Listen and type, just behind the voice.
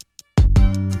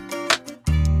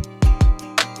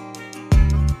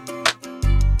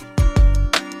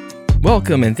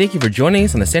Welcome and thank you for joining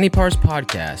us on the Sandy Pars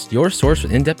Podcast, your source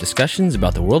with in-depth discussions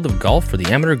about the world of golf for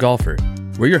the amateur golfer.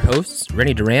 We're your hosts,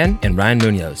 Rennie Duran and Ryan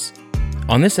Munoz.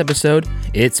 On this episode,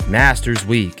 it's Masters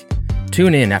Week.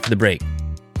 Tune in after the break.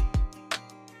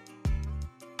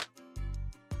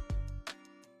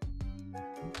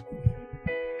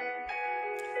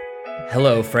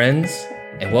 Hello, friends,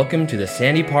 and welcome to the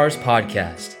Sandy Pars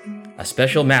Podcast, a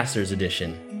special Masters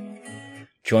edition.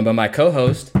 Joined by my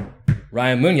co-host,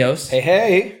 Ryan Munoz.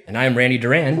 Hey. And I'm Randy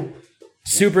Duran.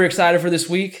 Super excited for this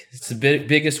week. It's the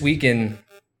biggest week in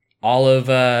all of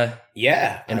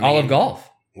of golf.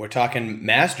 We're talking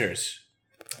Masters.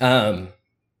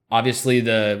 Obviously,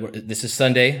 this is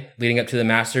Sunday leading up to the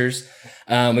Masters.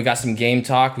 We got some game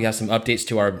talk. We have some updates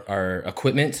to our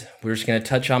equipment. We're just going to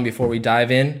touch on before we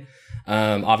dive in.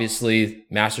 Obviously,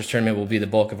 Masters tournament will be the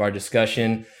bulk of our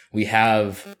discussion. We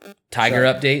have Tiger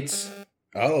updates.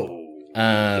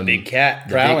 The big cat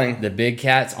prowling. The big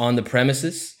cat's on the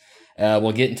premises.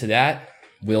 We'll get into that.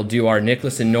 We'll do our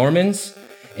Nicklaus and Normans,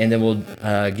 and then we'll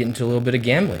get into a little bit of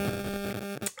gambling.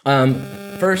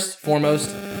 First,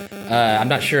 foremost, I'm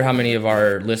not sure how many of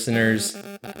our listeners,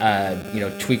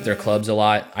 tweak their clubs a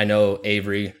lot. I know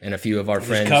Avery and a few of our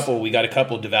friends. We got a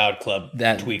couple devout club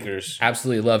tweakers.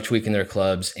 Absolutely love tweaking their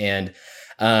clubs, and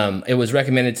it was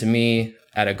recommended to me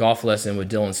at a golf lesson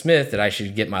with Dylan Smith that I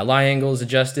should get my lie angles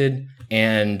adjusted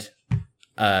and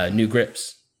new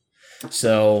grips.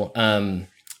 So, I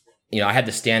had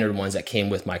the standard ones that came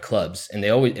with my clubs, and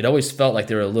it always felt like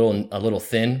they were a little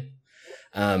thin.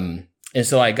 And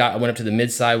so I went up to the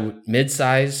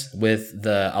mid-size with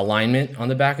the alignment on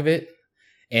the back of it,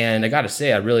 and I got to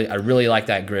say I really like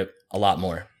that grip a lot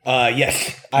more.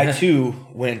 Yes, I too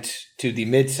went to the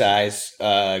mid-size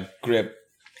grip.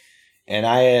 And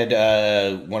I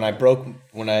had, when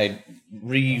I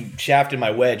re-shafted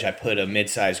my wedge, I put a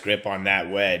mid-size grip on that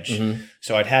wedge. Mm-hmm.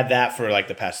 So I'd had that for like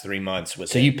the past 3 months.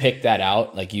 So you picked that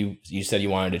out? Like you said you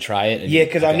wanted to try it? Yeah,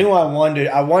 because I knew I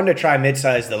wanted to try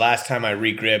mid-size the last time I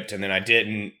re-gripped, and then I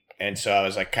didn't. And so I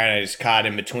was like kind of just caught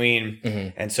in between.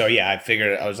 Mm-hmm. And so, yeah, I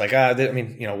figured, I was like,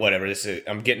 whatever.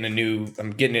 I'm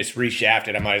getting this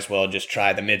re-shafted. I might as well just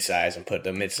try the mid-size and put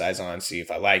the mid-size on, see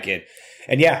if I like it.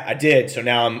 And yeah, I did. So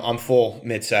now I'm full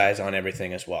mid-size on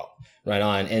everything as well. Right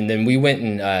on. And then we went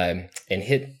and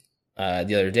hit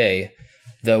the other day.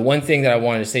 The one thing that I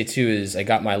wanted to say too is I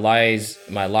got my lies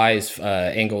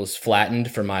angles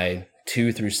flattened for my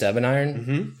 2 through 7 iron.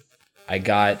 Mm-hmm. I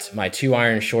got my 2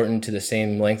 iron shortened to the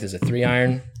same length as a 3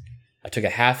 iron. I took a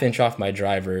 1/2 inch off my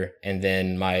driver, and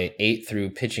then my 8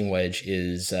 through pitching wedge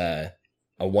is a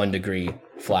 1 degree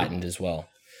flattened as well.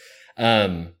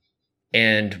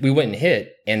 And we went and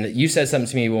hit, and you said something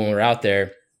to me when we were out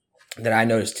there that I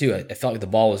noticed too. I felt like the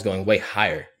ball was going way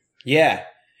higher. Yeah,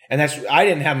 and I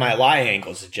didn't have my lie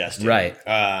angles adjusted. Right.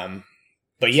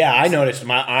 But yeah, I noticed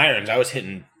my irons, I was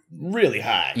hitting really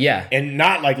high. Yeah. And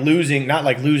not like losing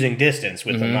distance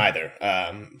with them either.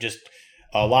 Just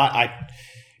a lot. I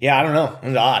don't know. It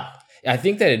was odd. I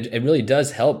think that it really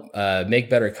does help make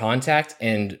better contact.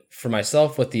 And for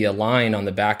myself, with the align on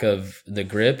the back of the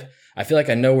grip, I feel like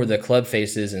I know where the club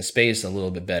face is in space a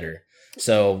little bit better.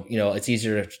 So, it's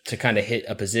easier to kind of hit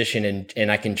a position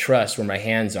and I can trust where my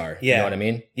hands are. Yeah. You know what I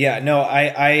mean? Yeah, no,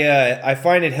 I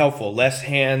find it helpful. Less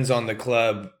hands on the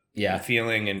club. Yeah.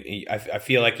 Feeling, and I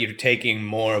feel like you're taking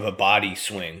more of a body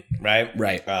swing, right?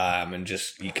 Right. And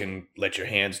just, you can let your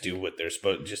hands do what they're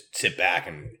supposed to, just sit back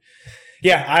and,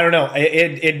 yeah, I don't know.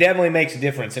 It definitely makes a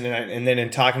difference. And then in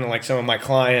talking to like some of my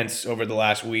clients over the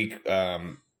last week,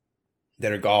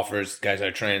 that are golfers, guys that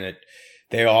are training, that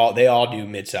they all do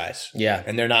mid-size. Yeah.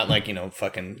 And they're not like,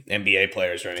 fucking NBA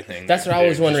players or anything. That's what I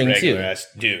was wondering too. Ass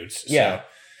dudes. Yeah. So,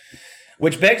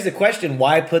 which begs the question,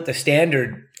 why put the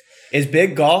standard? Is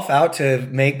big golf out to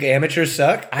make amateurs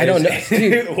suck? I don't know.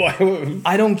 Dude,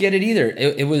 I don't get it either.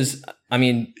 It was,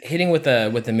 hitting with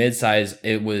the mid-size,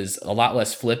 it was a lot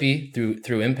less flippy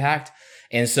through impact.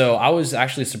 And so I was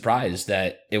actually surprised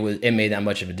that it made that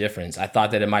much of a difference. I thought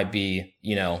that it might be,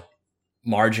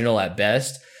 marginal at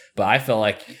best, but I felt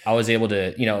like I was able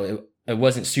to, it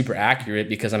wasn't super accurate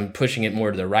because I'm pushing it more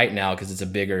to the right now because it's a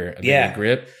bigger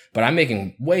grip, but I'm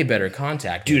making way better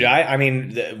contact. Dude,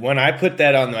 when I put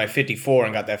that on my 54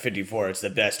 and got that 54, it's the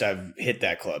best I've hit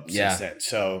that club since then.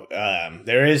 So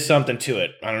there is something to it.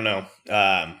 I don't know.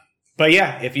 But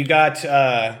yeah, if you got,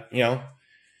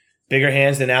 bigger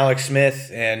hands than Alex Smith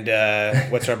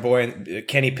and what's our boy,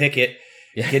 Kenny Pickett,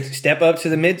 step up to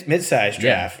the mid-size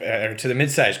draft or to the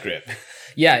mid-size grip.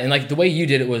 Yeah, and like the way you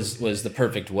did it was the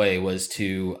perfect way, was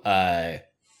to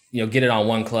get it on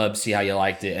one club, see how you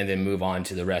liked it, and then move on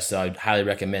to the rest. So I'd highly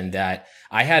recommend that.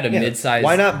 I had a mid-size.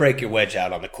 Why not break your wedge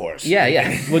out on the course?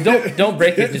 Yeah. Well, don't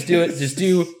break it. Just do it. Just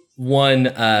do one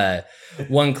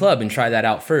club and try that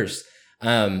out first.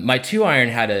 My 2-iron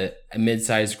had a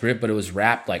mid-sized grip, but it was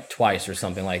wrapped like twice or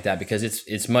something like that because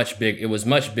it's much big. It was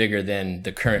much bigger than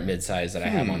the current mid-size that I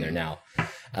have on there now.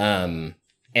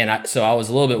 So I was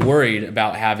a little bit worried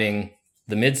about having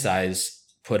the mid-size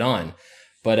put on,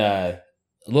 but a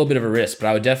little bit of a risk. But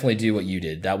I would definitely do what you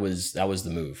did. That was the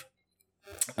move.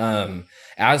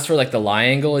 As for like the lie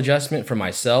angle adjustment for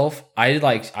myself, I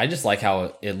just like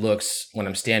how it looks when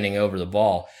I'm standing over the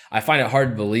ball. I find it hard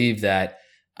to believe that,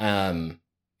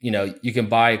 you can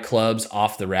buy clubs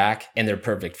off the rack and they're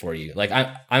perfect for you. Like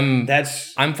I'm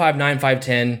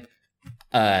 5'9",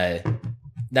 5'10".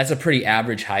 That's a pretty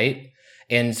average height.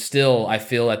 And still I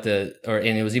feel and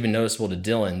it was even noticeable to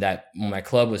Dylan that when my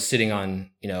club was sitting on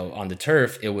the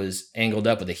turf, it was angled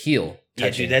up with a heel. Yeah,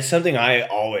 dude, that's something I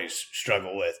always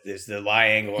struggle with is the lie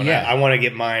angle. And I want to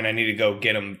get mine. I need to go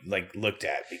get them like looked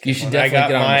at. Because you should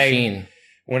definitely get on a machine.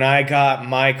 When I got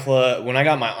my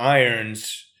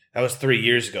irons, that was 3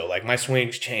 years ago. Like my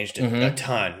swings changed a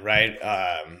ton, right?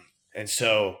 And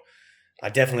so I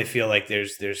definitely feel like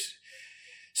there's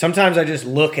sometimes I just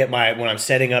look at when I'm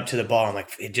setting up to the ball, I'm like,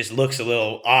 it just looks a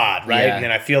little odd, right? Yeah. And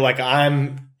then I feel like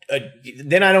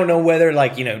then I don't know whether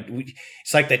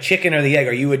it's like the chicken or the egg.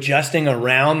 Are you adjusting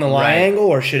around the lie angle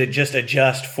or should it just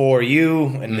adjust for you?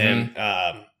 And then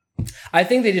I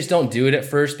think they just don't do it at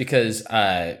first because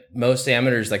most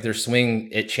amateurs, like their swing,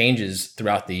 it changes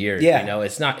throughout the year. Yeah.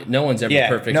 It's not, no one's ever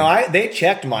perfect. No, they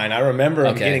checked mine. I remember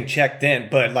them getting checked in,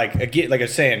 but like I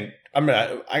was saying,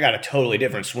 I got a totally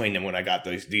different swing than when I got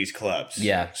these clubs.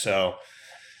 Yeah. So,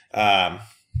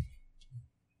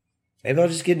 maybe I'll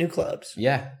just get new clubs.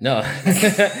 Yeah. No.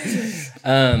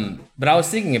 But I was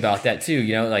thinking about that too.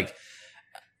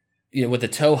 With the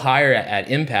toe higher at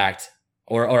impact,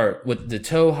 or with the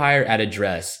toe higher at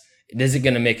address, is it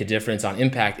going to make a difference on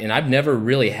impact? And I've never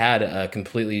really had a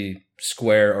completely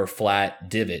square or flat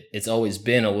divot. It's always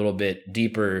been a little bit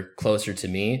deeper, closer to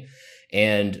me.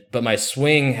 But my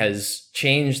swing has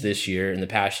changed this year, in the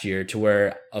past year, to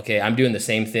where, I'm doing the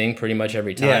same thing pretty much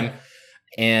every time. Yeah.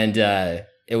 And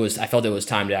I felt it was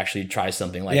time to actually try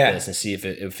something like this and see if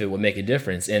it would make a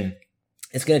difference. And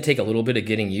it's going to take a little bit of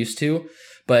getting used to,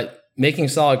 but making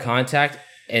solid contact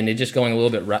and it just going a little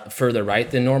bit further right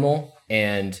than normal.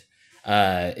 And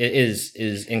it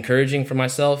is encouraging for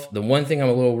myself. The one thing I'm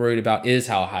a little worried about is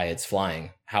how high it's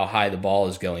flying, how high the ball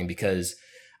is going, because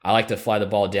I like to fly the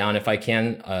ball down if I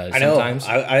can. Sometimes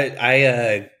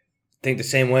I think the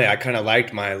same way. I kind of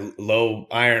liked my low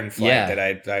iron flight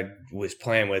that I was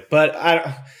playing with, but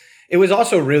it was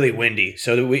also really windy,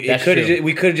 so we could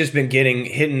have just been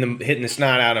hitting the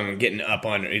snot out of them and getting up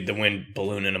on the wind,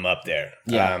 ballooning them up there.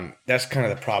 Yeah, that's kind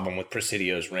of the problem with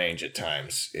Presidio's range at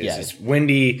times. It's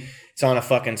windy. It's on a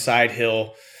fucking side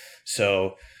hill,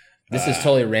 so. This is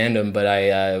totally random, but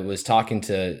I was talking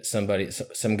to some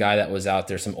guy that was out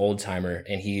there, some old timer,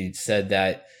 and he said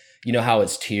that how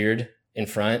it's tiered in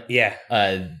front. Yeah.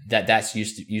 That's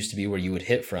used to be where you would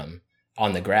hit from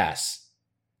on the grass.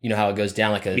 You know how it goes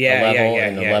down like a level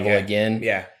and a level again.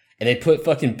 Yeah. And they put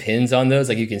fucking pins on those,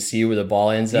 like you can see where the ball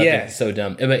ends up. Yeah. It's so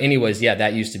dumb. But anyways,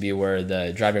 that used to be where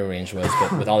the driving range was.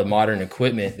 But with all the modern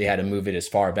equipment, they had to move it as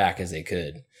far back as they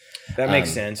could. That makes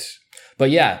sense.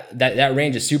 But yeah, that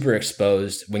range is super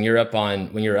exposed. When you're up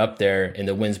there and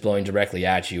the wind's blowing directly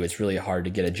at you, it's really hard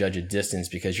to get a judge of distance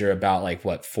because you're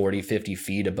about 40, 50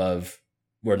 feet above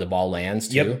where the ball lands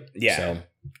too. Yep. Yeah. So.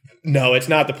 No, it's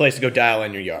not the place to go dial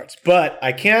in your yards. But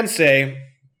I can say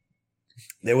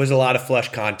there was a lot of flush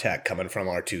contact coming from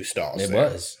our two stalls. It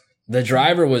was. The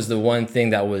driver was the one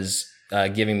thing that was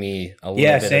giving me a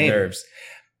little bit of nerves.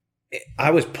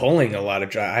 I was pulling a lot of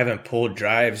drive. I haven't pulled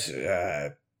drives.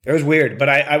 It was weird, but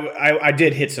I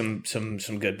did hit some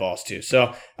good balls too.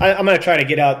 So I'm going to try to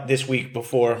get out this week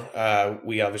before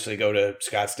we obviously go to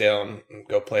Scottsdale and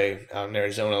go play out in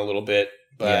Arizona a little bit.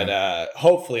 But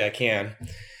hopefully I can.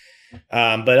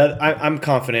 But I'm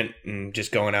confident in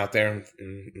just going out there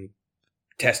and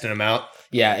testing them out.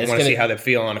 Yeah, I want to see how they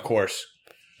feel on a course.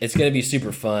 It's going to be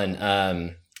super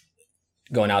fun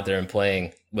going out there and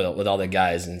playing with all the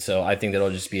guys. And so I think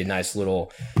that'll just be a nice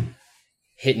little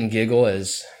hit and giggle,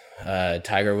 as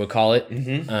Tiger would call it.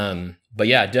 Mm-hmm. But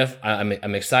yeah,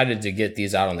 I'm excited to get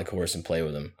these out on the course and play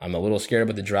with them. I'm a little scared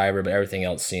about the driver, but everything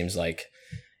else seems like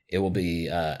it will be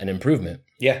an improvement.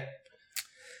 Yeah.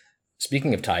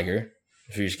 Speaking of Tiger,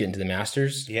 if you're just getting to the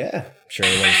Masters, yeah, I'm sure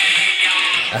everyone's.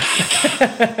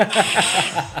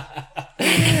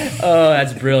 Oh,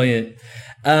 that's brilliant.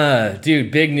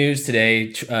 Dude, big news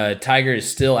today. Tiger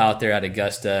is still out there at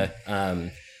Augusta.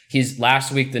 He's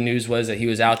last week. The news was that he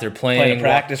was out there playing a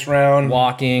practice round,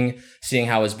 walking, seeing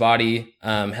how his body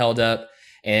held up.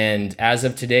 And as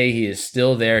of today, he is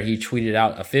still there. He tweeted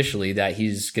out officially that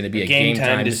he's going to be a game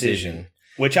time decision,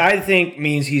 which I think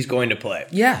means he's going to play.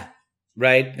 Yeah.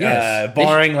 Right? Yes.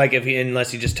 Barring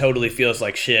unless he just totally feels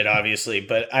like shit, obviously.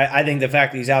 But I think the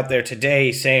fact that he's out there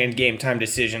today saying game time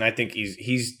decision, I think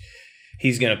he's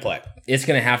going to play. It's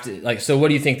going to have to so what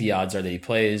do you think the odds are that he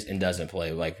plays and doesn't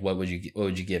play? Like what would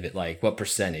you give it? Like what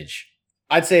percentage?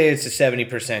 I'd say it's a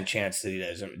 70% chance that he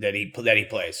doesn't that he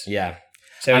plays. Yeah.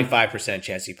 75%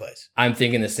 chance he plays. I'm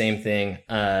thinking the same thing.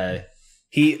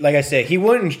 He, like I said, he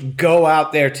wouldn't go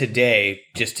out there today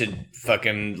just to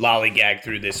fucking lollygag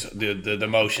through the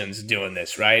motions doing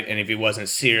this, right? And if he wasn't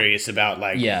serious about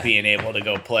being able to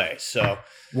go play, so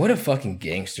what a fucking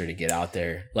gangster to get out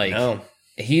there. Like no.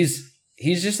 He's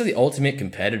just the ultimate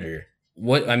competitor.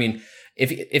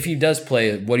 If he does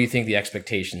play, what do you think the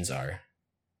expectations are?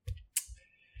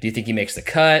 Do you think he makes the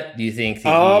cut? Do you think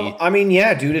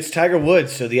yeah, dude, it's Tiger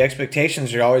Woods, so the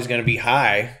expectations are always going to be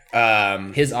high.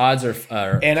 His odds are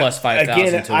plus 5,000.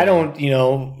 Again,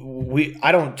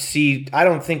 I don't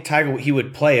think Tiger he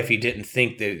would play if he didn't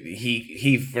think that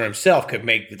he for himself could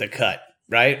make the cut,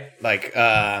 right? Like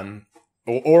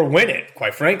or win it,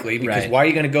 quite frankly, because why are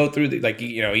you going to go through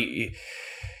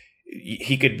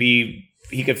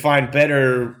he could find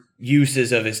better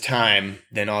uses of his time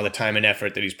than all the time and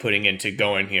effort that he's putting into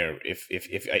going here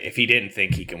if he didn't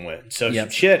think he can win. So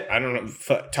shit, I don't know,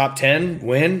 top 10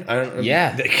 win? I don't know.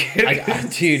 Yeah.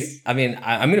 Dude, I'm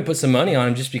going to put some money on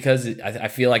him just because I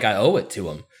feel like I owe it to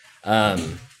him.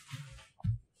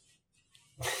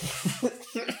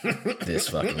 This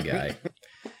fucking guy.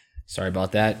 Sorry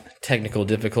about that. Technical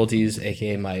difficulties,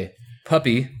 aka my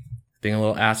puppy being a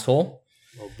little asshole.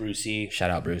 Little Brucey.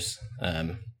 Shout out, Bruce.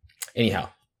 Anyhow.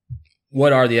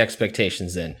 What are the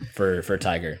expectations then for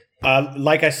Tiger?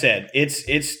 Like I said, it's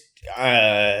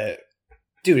Tiger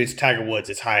Woods.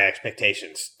 It's high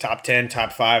expectations. Top 10,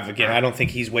 top 5. Again, I don't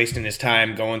think he's wasting his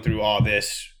time going through all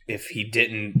this if he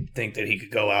didn't think that he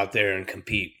could go out there and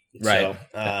compete. Right.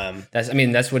 So,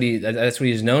 that's what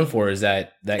he's known for, is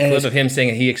that clip of him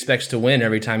saying he expects to win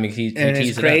every time he tees it up. And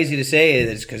it's crazy to say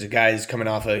it's because a guy is coming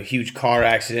off a huge car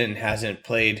accident and hasn't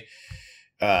played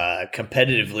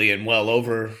competitively in well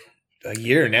over a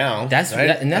year now. That's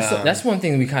right? That's one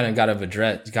thing we kind of got to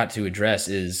address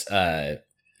is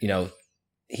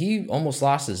he almost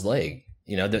lost his leg.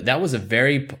 That was a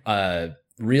very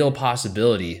real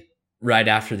possibility right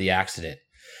after the accident.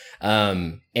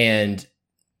 And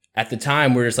at the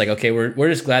time we're just like, okay, we're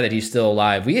just glad that he's still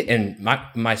alive.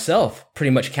 Myself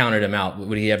pretty much counted him out.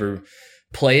 Would he ever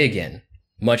play again,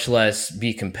 much less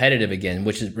be competitive again,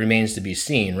 which remains to be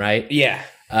seen, right? Yeah.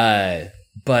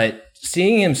 But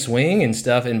seeing him swing and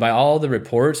stuff, and by all the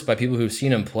reports by people who've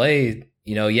seen him play,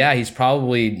 he's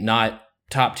probably not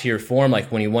top tier form.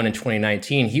 Like when he won in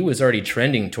 2019, he was already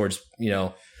trending towards,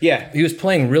 yeah, he was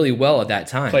playing really well at that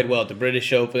time. Played well at the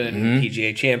British Open,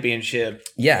 PGA Championship.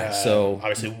 Yeah, so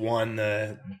obviously won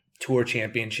the Tour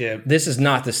Championship. This is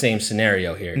not the same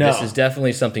scenario here. No. This is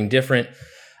definitely something different.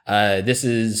 When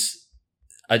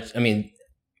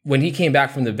he came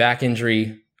back from the back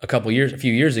injury a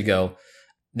few years ago,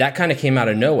 that kind of came out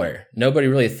of nowhere. Nobody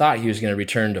really thought he was going to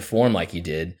return to form like he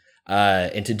did.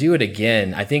 And to do it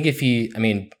again, I think if he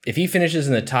finishes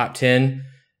in the top 10,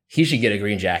 he should get a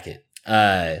green jacket.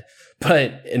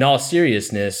 But in all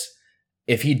seriousness,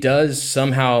 if he does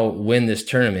somehow win this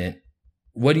tournament,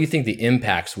 what do you think the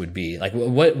impacts would be? Like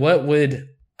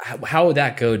how would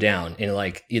that go down in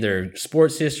either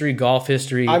sports history, golf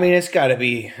history? It's got to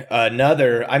be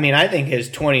another. I think his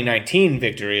 2019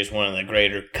 victory is one of the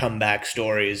greater comeback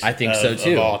stories. I think so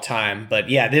too, of all time. But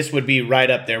yeah, this would be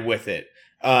right up there with it.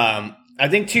 I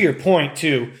think to your point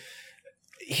too,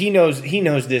 he knows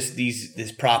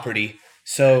this property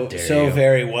so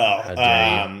very well. How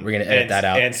dare you. We're gonna edit that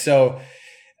out. And so,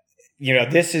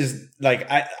 this is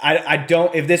I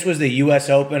don't. If this was the U.S.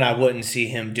 Open, I wouldn't see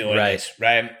him doing this,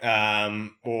 right?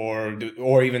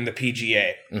 Or even the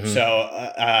PGA. Mm-hmm. So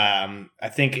I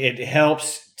think it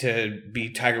helps to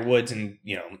be Tiger Woods and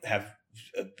have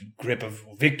a grip of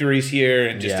victories here,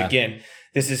 and just again,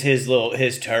 this is his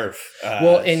turf.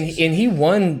 And he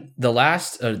won the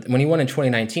last when he won in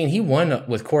 2019. He won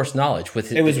with course knowledge.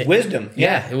 It was wisdom.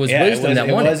 Yeah, it was wisdom that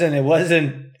won. It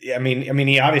wasn't.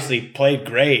 He obviously played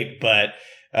great, but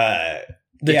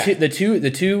the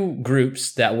two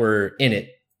groups that were in it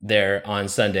there on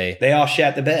Sunday, they all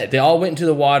shat the bed. They all went into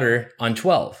the water on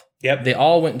 12. Yep, they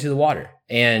all went into the water,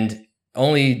 and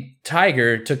only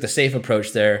Tiger took the safe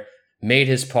approach there, made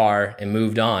his par, and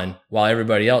moved on, while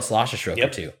everybody else lost a stroke or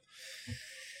two.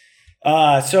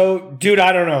 So, dude,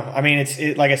 I don't know. I mean,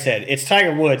 like I said, it's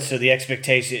Tiger Woods, so the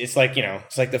expectation, it's like,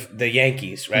 it's like the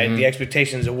Yankees, right? The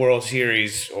expectation is a World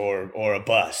Series or a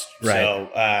bust. Right. So,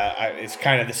 it's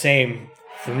kind of the same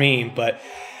for me, but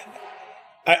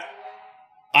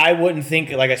I wouldn't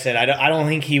think, like I said, I don't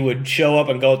think he would show up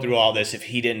and go through all this if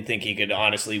he didn't think he could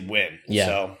honestly win. Yeah.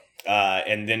 So,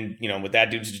 and then, with that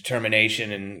dude's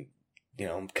determination and,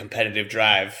 competitive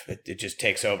drive, it just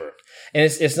takes over. And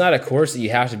it's not a course that you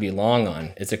have to be long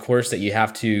on. It's a course that you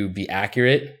have to be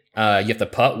accurate. You have to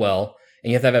putt well,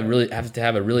 and you have to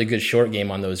have a really good short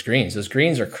game on those greens. Those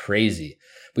greens are crazy.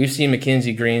 We've seen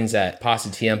McKenzie greens at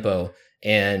Pasatiempo,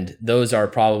 and those are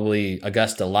probably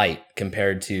Augusta light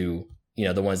compared to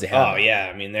the ones they have. Oh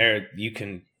yeah, I mean you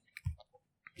can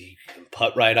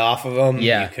putt right off of them.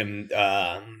 Yeah, you can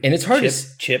and it's hard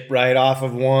to chip right off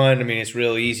of one. I mean, it's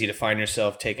real easy to find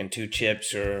yourself taking 2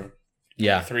 chips or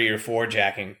 3 or 4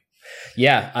 jacking.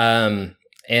 Yeah,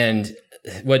 and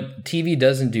what TV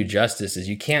doesn't do justice is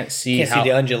you can't see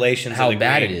the undulations, how of the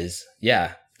bad green. it is.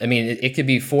 Yeah, I mean it could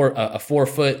be a 4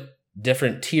 foot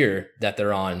different tier that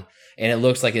they're on, and it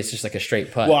looks like it's just like a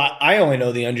straight putt. Well, I only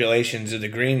know the undulations of the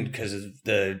green because of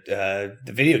the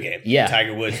video game,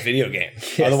 Tiger Woods video game.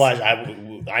 Yes. Otherwise,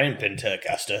 I didn't been to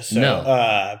Augusta, so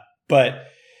no.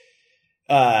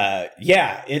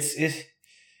 It's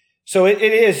so it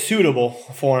is suitable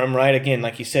for him, right? Again,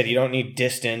 like you said, you don't need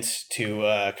distance to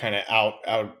kind of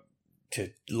out to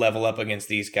level up against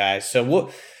these guys. So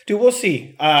we'll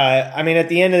see. I mean, at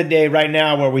the end of the day, right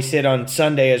now, where we sit on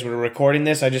Sunday as we're recording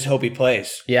this, I just hope he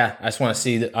plays. Yeah, I just want to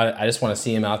see. I just want to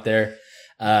see him out there.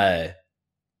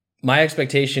 My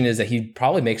expectation is that he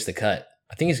probably makes the cut.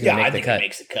 I think he's going to make the cut. He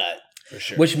makes the cut for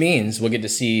sure. Which means we'll get to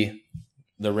see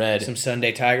the red, some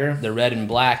Sunday Tiger, the red and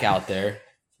black out there.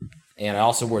 And I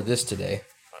also wore this today.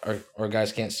 Our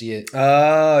guys can't see it.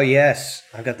 Oh, yes.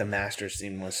 I've got the Masters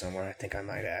themed one somewhere. I think I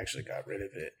might have actually got rid of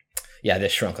it. Yeah,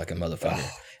 this shrunk like a motherfucker.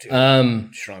 Oh,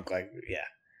 dude. Shrunk like, yeah.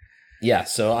 Yeah,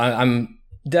 so I'm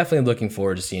definitely looking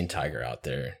forward to seeing Tiger out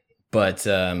there. But,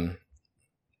 I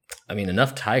mean,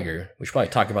 enough Tiger. We should probably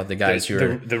talk about the guys who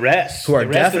are the rest of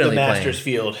the Masters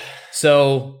field.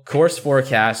 So, course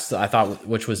forecast, I thought,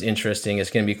 which was interesting.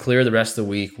 It's going to be clear the rest of the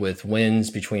week with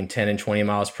winds between 10 and 20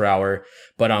 miles per hour.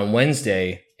 But on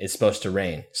Wednesday, it's supposed to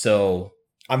rain. So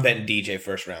I'm betting DJ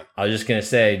first round. I was just going to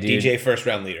say, dude, DJ first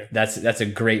round leader. That's a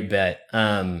great bet.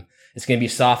 It's going to be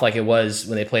soft like it was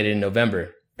when they played it in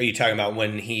November. Are you talking about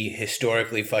when he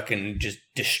historically fucking just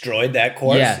destroyed that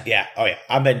course? Yeah. Yeah. Oh, yeah.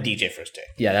 I'm betting DJ first day.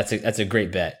 Yeah, that's a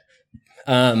great bet.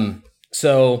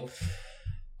 So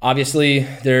obviously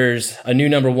there's a new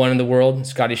number 1 in the world,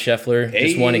 Scotty Scheffler.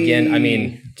 Just won again. I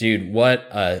mean, dude, what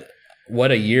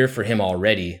a year for him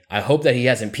already. I hope that he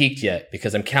hasn't peaked yet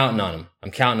because I'm counting on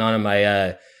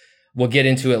him. We'll get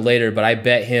into it later, but I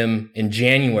bet him in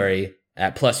January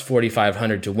at plus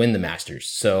 4,500 to win the Masters.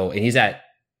 So, and he's at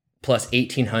plus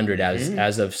 1,800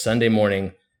 as of Sunday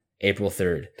morning, April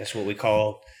 3rd. That's what we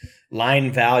call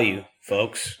line value,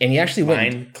 folks. And he actually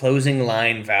went closing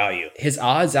line value. His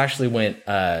odds actually went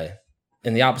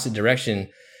in the opposite direction.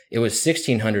 It was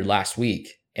 1,600 last week,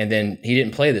 and then he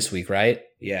didn't play this week, right?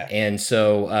 Yeah. And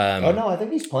so oh no, I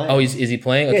think he's playing. Oh, is he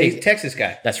playing? Okay. Yeah, he's a Texas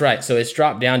guy. That's right. So it's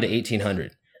dropped down to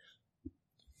 1,800,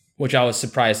 which I was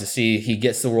surprised to see. He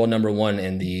gets the world number 1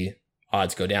 and the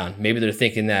odds go down. Maybe they're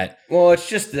thinking that. Well, I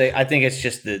think it's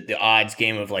just the odds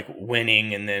game of like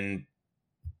winning and then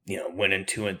winning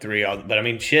 2 and 3. But I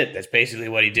mean, shit, that's basically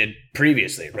what he did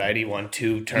previously, right? He won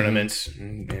 2 tournaments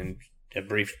in a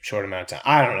brief short amount of time.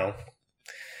 I don't know.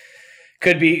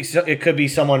 It could be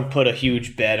someone put a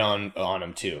huge bet on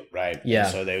him too, right? Yeah.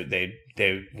 And so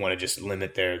they want to just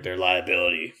limit their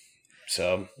liability.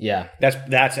 So yeah,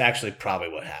 that's actually probably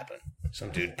what happened.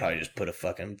 Some dude probably just put a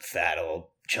fucking fat old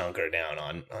chunker down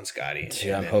on Scotty.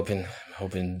 Dude, I'm hoping.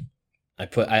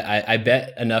 I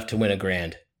bet enough to win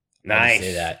 $1,000. Nice.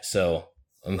 Say that. So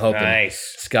I'm hoping.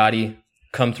 Scotty,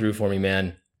 come through for me,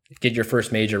 man. Get your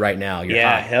first major right now. You're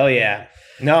hot. Hell yeah.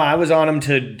 No, I was on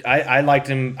him I liked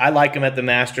him. I like him at the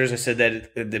Masters. I said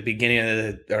that at the beginning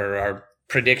of our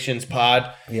predictions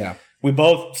pod. Yeah. We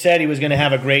both said he was going to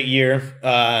have a great year.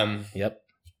 Yep.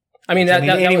 I mean,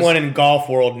 anyone in golf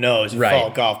world knows. If you right.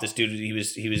 follow golf, this dude, he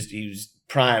was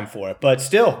prime for it. But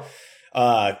still,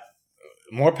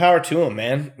 more power to him,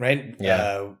 man. Right?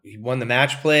 Yeah. He won the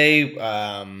match play.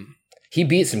 He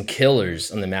beat some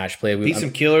killers on the match play.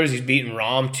 Some killers. He's beaten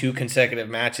Rahm 2 consecutive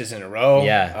matches in a row.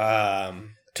 Yeah.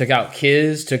 Took out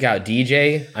Kiz, took out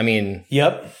DJ. I mean,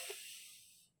 yep.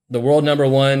 The world number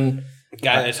 1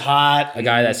 Guy that's hot. A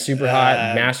guy that's super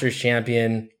hot, Masters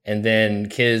champion, and then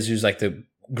Kiz, who's like the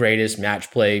greatest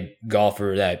match play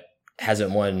golfer that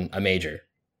hasn't won a major.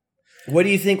 What do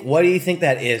you think? What do you think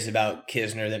that is about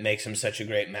Kisner that makes him such a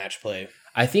great match play?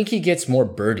 I think he gets more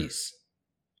birdies.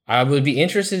 I would be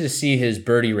interested to see his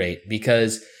birdie rate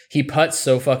because he putts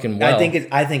so fucking well. I think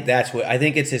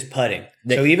it's his putting.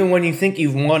 So even when you think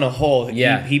you've won a hole,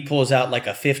 he pulls out like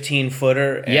a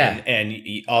 15-footer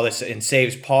and all this and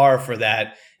saves par for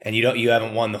that, and you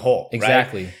haven't won the hole.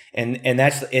 Exactly. Right? And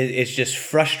it's just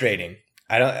frustrating.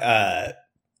 I don't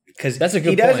because that's a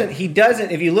good point. He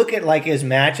doesn't. If you look at like his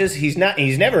matches, he's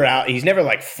never out. He's never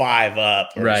like 5 up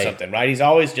or something, right? He's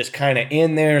always just kind of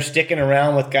in there, sticking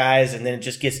around with guys, and then it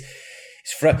just gets.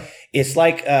 It's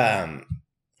like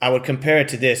I would compare it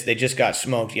to this. They just got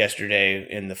smoked yesterday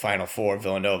in the Final Four,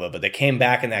 Villanova, but they came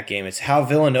back in that game. It's how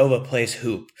Villanova plays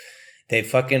hoop. They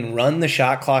fucking run the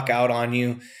shot clock out on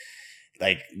you.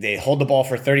 Like they hold the ball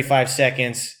for 35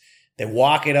 seconds. They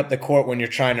walk it up the court when you're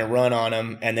trying to run on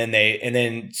them, and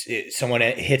then someone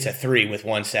hits a 3 with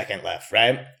 1 second left,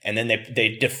 right? And then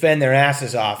they defend their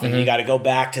asses off, and you got to go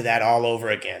back to that all over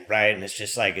again, right? And it's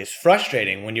just like it's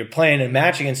frustrating when you're playing and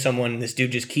matching against someone. This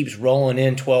dude just keeps rolling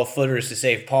in 12-footers to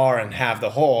save par and have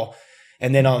the hole,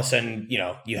 and then all of a sudden,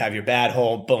 you have your bad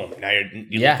hole. Boom! Now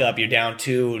you look up, you're down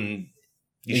 2, and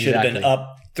you should have been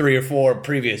up 3 or 4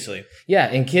 previously. Yeah,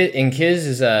 and Kiz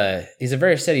is he's a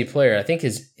very steady player. I think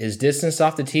his distance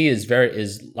off the tee is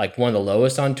like one of the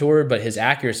lowest on tour, but his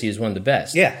accuracy is one of the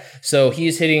best. Yeah. So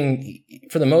he's hitting,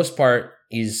 for the most part,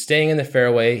 he's staying in the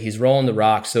fairway, he's rolling the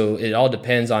rock, so it all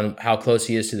depends on how close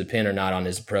he is to the pin or not on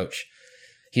his approach.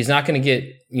 He's not going to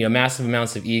get, massive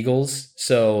amounts of eagles,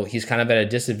 so he's kind of at a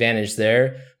disadvantage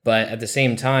there, but at the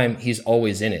same time, he's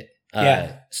always in it.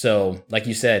 So like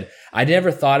you said, I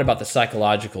never thought about the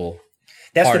psychological.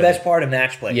 That's the best part of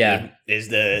match play. Yeah, is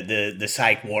the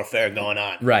psych warfare going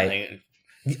on. Right.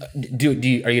 Are you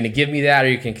going to give me that, or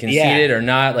you can concede it or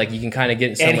not? Like you can kind of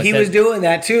get. And he was doing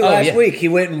that too last week. He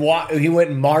went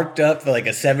and marked up for like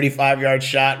a 75-yard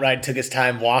shot. Right, took his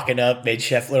time walking up, made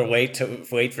Scheffler wait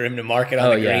for him to mark it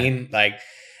on the green. Like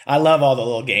I love all the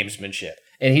little gamesmanship.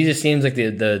 And he just seems like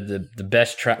the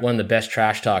best one of the best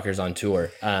trash talkers on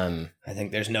tour. I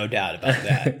think there's no doubt about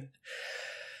that.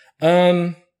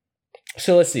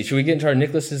 So let's see. Should we get into our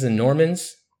Nicklases and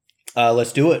Normans?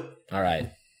 Let's do it. All right.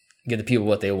 Get the people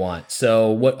what they want.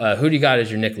 So who do you got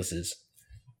as your Nicklases?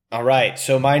 All right.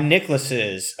 So my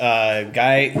Nicklases,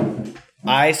 guy,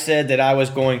 I said that I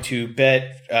was going to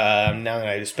bet. Now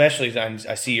that especially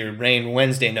I see your Rain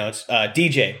Wednesday notes.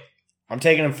 DJ, I'm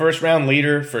taking him first round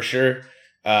leader for sure.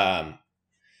 I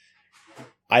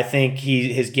think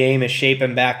his game is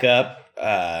shaping back up.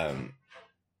 I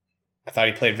thought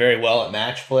he played very well at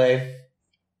match play,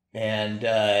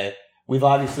 and we've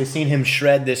obviously seen him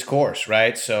shred this course,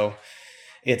 right? So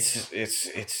it's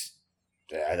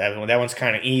that one's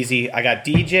kind of easy. I got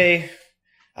DJ.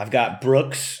 I've got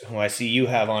Brooks, who I see you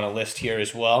have on a list here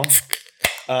as well.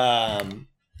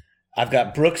 I've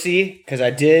got Brooksy because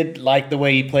I did like the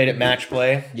way he played at match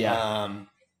play. Yeah.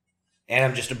 And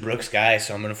I'm just a Brooks guy,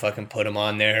 so I'm gonna fucking put him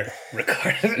on there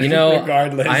regardless.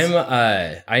 Regardless.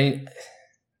 I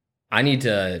need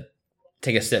to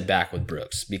take a step back with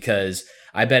Brooks because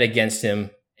I bet against him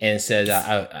and said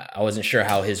I wasn't sure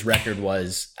how his record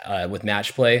was with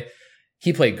match play.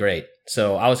 He played great,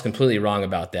 so I was completely wrong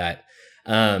about that.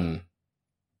 I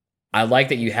like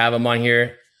that you have him on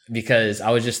here because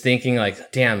I was just thinking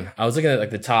like, damn, I was looking at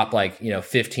like the top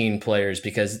 15 players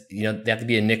because they have to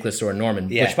be a Nicklaus or a Norman.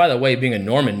 Yeah. Which, by the way, being a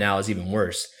Norman now is even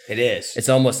worse. It is. It's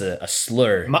almost a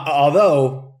slur.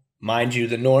 Although, mind you,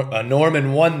 a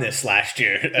Norman won this last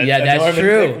year. That's Norman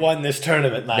true. Won this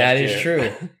tournament last year. That is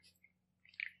true.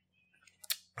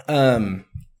 I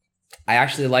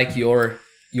actually like your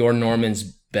Normans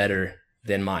better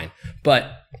than mine,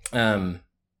 but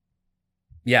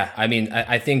yeah, I mean,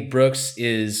 I think Brooks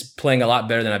is playing a lot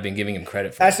better than I've been giving him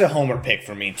credit for. That's a homer pick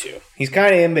for me too. He's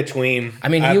kind of in between. I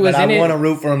mean, I want to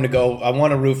root for him to go. I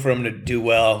want to root for him to do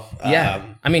well.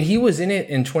 Yeah, I mean, he was in it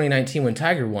in 2019 when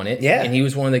Tiger won it. Yeah, and he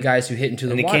was one of the guys who hit into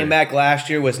the water. And he came back last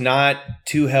year, was not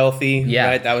too healthy. Yeah,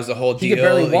 right? That was the whole deal. He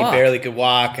barely could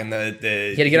walk, and he had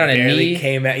to get on a knee.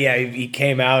 He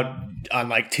came out on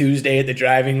like Tuesday at the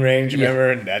driving range.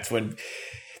 Remember, and that's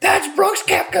Brooks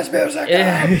Koepka's music.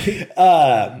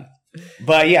 Yeah.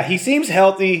 But yeah, he seems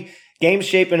healthy. Game's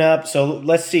shaping up. So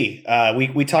let's see.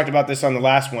 We talked about this on the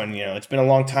last one. It's been a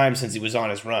long time since he was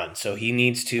on his run. So he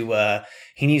needs to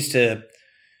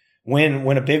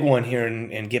win a big one here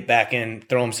and get back in,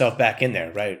 throw himself back in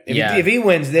there, right? If he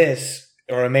wins this,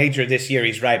 or a major this year,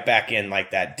 he's right back in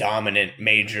like that dominant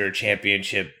major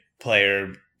championship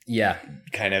player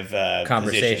kind of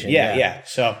conversation. Position. Yeah.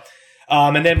 So,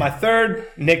 and then my third,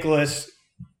 Nicholas,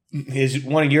 is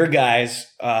one of your guys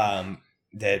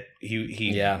that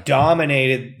he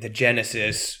dominated the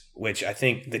Genesis, which I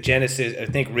think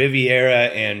Riviera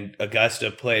and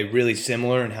Augusta play really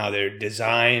similar in how they're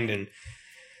designed and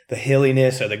the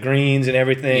hilliness of the greens and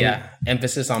everything. Yeah,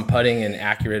 emphasis on putting and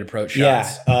accurate approach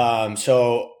shots. Yeah,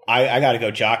 so I got to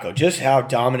go Jocko. Just how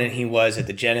dominant he was at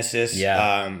the Genesis.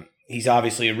 Yeah. He's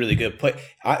obviously a really good player,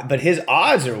 but his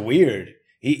odds are weird.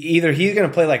 Either he's going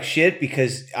to play like shit,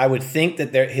 because I would think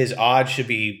that his odds should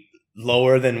be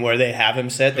lower than where they have him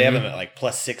set. They have him at like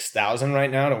plus 6,000 right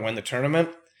now to win the tournament.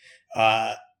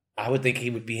 I would think he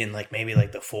would be in like maybe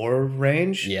like the 4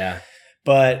 range. Yeah.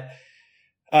 But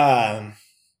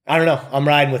I don't know. I'm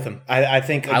riding with him. I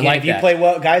think again, if you play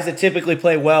well, guys that typically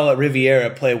play well at Riviera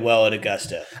play well at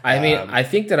Augusta. I mean, I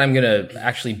think that I'm going to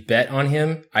actually bet on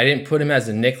him. I didn't put him as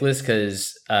a Nicholas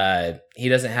because he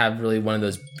doesn't have really one of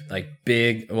those like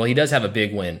big. Well, he does have a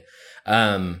big win,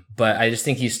 but I just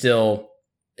think he's still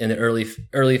in the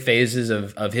early phases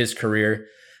of his career.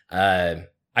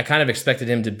 I kind of expected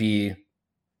him to be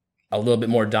a little bit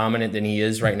more dominant than he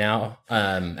is right now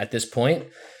at this point,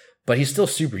 but he's still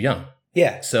super young.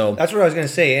 Yeah, so that's what I was going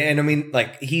to say. And I mean,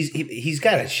 like he's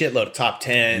got a shitload of top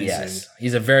 10s. Yes,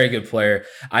 he's a very good player.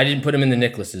 I didn't put him in the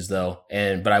Nicholases though,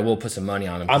 but I will put some money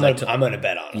on him. I'm going to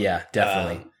bet on him. Yeah,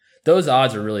 definitely. Those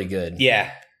odds are really good.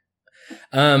 Yeah.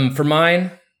 For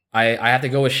mine, I have to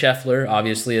go with Scheffler,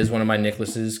 obviously, as one of my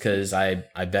Nicholases, because I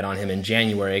bet on him in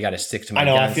January. I got to stick to my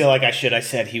guns. I feel like I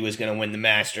said he was going to win the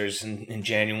Masters in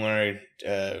January,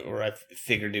 or I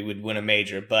figured he would win a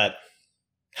major, but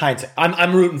hindsight,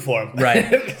 I'm rooting for him. Right.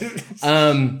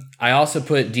 I also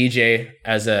put DJ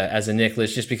as a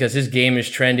Nicklaus just because his game is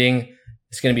trending.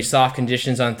 It's going to be soft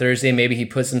conditions on Thursday. Maybe he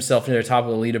puts himself near the top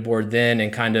of the leaderboard then,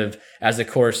 and kind of as the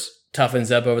course toughens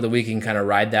up over the week, he can kind of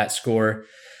ride that score.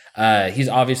 He's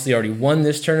obviously already won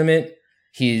this tournament.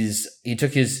 He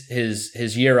took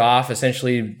his year off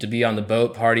essentially to be on the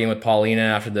boat partying with Paulina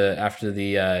after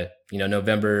the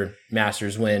November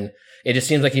Masters win. It just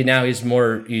seems like he's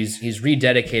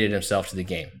rededicated himself to the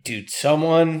game. Dude,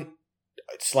 someone,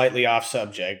 slightly off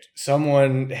subject,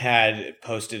 someone had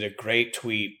posted a great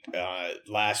tweet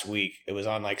last week. It was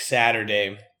on like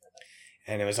Saturday,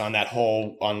 and it was on that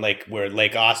hole on where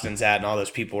Lake Austin's at, and all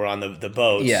those people were on the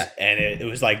boats. Yeah. And it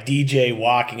was like DJ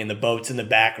walking and the boats in the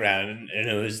background, and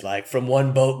it was like from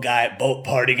one boat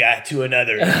party guy to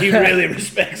another. He really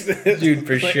respects this. Dude,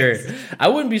 for sure. I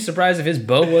wouldn't be surprised if his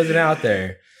boat wasn't out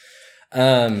there.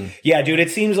 Yeah, dude,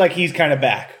 it seems like he's kind of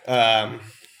back.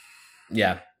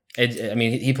 Yeah.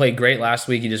 He played great last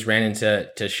week. He just ran into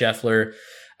Scheffler.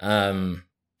 I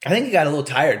think he got a little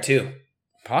tired too.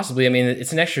 Possibly. I mean,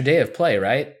 it's an extra day of play,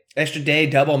 right? Extra day,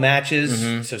 double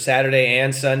matches. So Saturday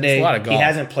and Sunday. It's a lot of golf. He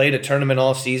hasn't played a tournament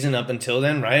all season up until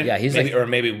then, right? Yeah,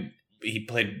 maybe he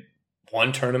played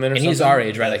one tournament or something. And he's our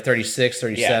age, right? Like 36,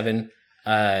 37.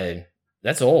 Yeah.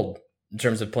 That's old in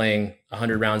terms of playing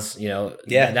 100 rounds,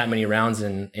 that many rounds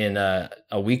in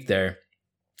a week there.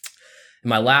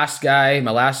 My last guy,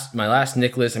 my last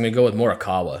Nicholas, I'm going to go with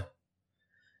Morikawa.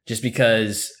 Just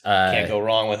because can't go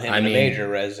wrong with him in the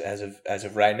major as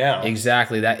of right now.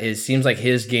 Exactly. Seems like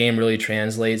his game really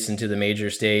translates into the major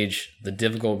stage, the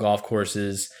difficult golf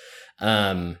courses.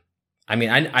 I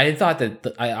thought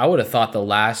that I would have thought the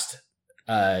last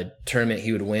tournament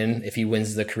he would win, if he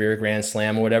wins the career Grand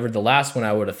Slam or whatever, the last one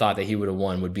I would have thought that he would have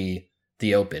won would be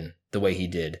the Open, the way he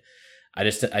did. I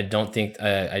don't think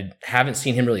I haven't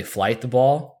seen him really flight the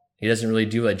ball. He doesn't really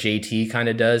do what JT kind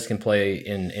of does, can play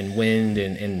in wind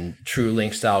and in true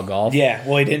link style golf. Yeah,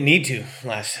 well, he didn't need to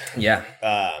last. Yeah.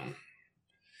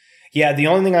 The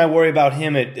only thing I worry about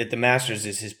him at the Masters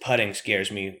is his putting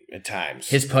scares me at times.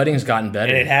 His putting's gotten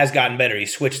better. And it has gotten better. He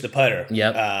switched the putter.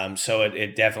 Yep. So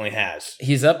it definitely has.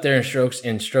 He's up there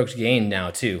in strokes gained now,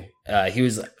 too. He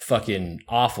was fucking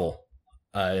awful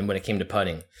when it came to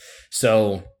putting.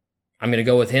 So I'm going to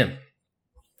go with him.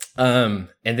 And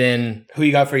then who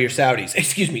you got for your Saudis?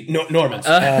 Excuse me, Normans.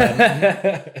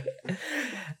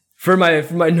 For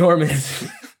my Normans,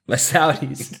 my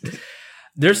Saudis.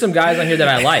 There's some guys on here that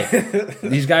I like.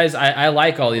 These guys, I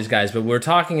like all these guys, but we're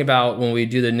talking about when we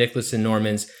do the Nicklaus and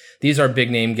Normans, these are big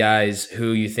name guys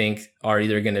who you think are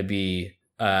either going to be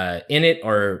in it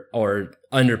or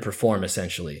underperform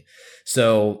essentially.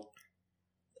 So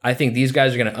I think these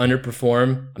guys are going to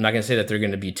underperform. I'm not going to say that they're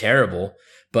going to be terrible,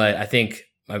 but I think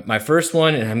my first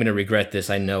one, and I'm going to regret this,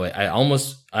 I know it. I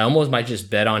almost might just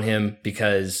bet on him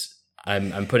because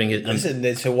I'm putting it. Listen,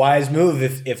 it's a wise move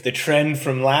if the trend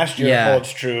from last year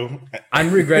holds true.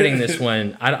 I'm regretting this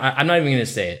one. I'm not even going to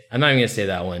say it. I'm not even going to say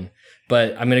that one.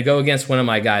 But I'm going to go against one of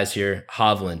my guys here.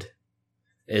 Hovland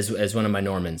is one of my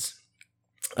Normans.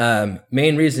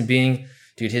 Main reason being,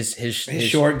 dude, his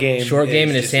short game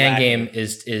and his sand game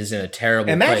is in a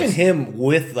terrible Imagine place. him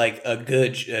with like a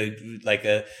good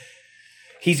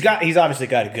he's obviously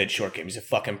got a good short game. He's a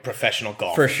fucking professional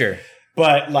golfer For sure.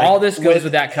 But like all this goes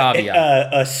with that caveat.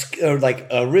 Like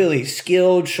a really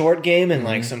skilled short game and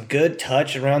like some good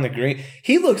touch around the green.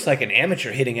 He looks like an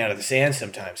amateur hitting out of the sand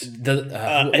sometimes.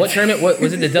 What tournament? What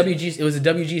was it? The WGC. It was the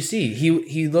WGC.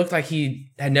 He looked like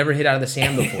he had never hit out of the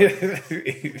sand before.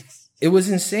 It was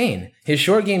insane. His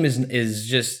short game is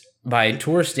just by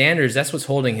tour standards. That's what's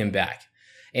holding him back.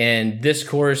 And this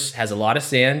course has a lot of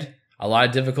sand, a lot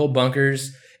of difficult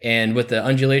bunkers. And with the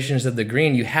undulations of the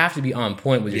green, you have to be on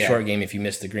point with your short game if you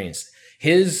miss the greens.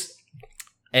 His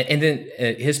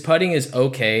putting is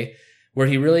okay. Where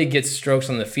he really gets strokes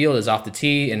on the field is off the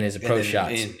tee and his approach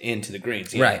shots into the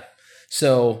greens. Yeah. Right.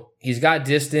 So he's got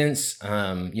distance.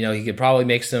 He could probably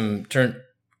make some turn.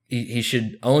 He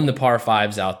should own the par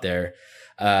fives out there.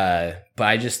 But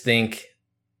I just think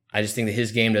that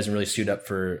his game doesn't really suit up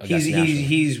for Augusta National.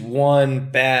 He's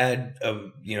one bad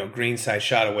greenside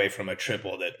shot away from a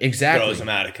triple that throws him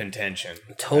out of contention.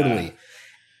 Totally.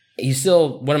 He's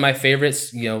still one of my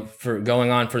favorites, for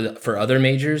going on for other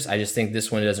majors. I just think this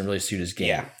one doesn't really suit his game.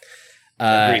 Yeah.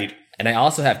 Agreed. And I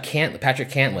also have Patrick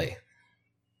Cantlay.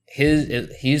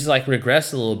 He's like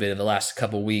regressed a little bit in the last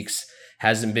couple weeks.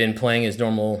 Hasn't been playing his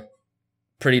normal,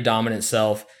 pretty dominant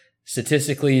self.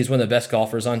 Statistically, he's one of the best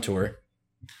golfers on tour.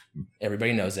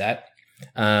 Everybody knows that.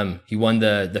 He won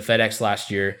the FedEx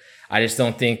last year. I just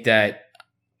don't think that.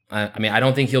 I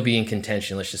don't think he'll be in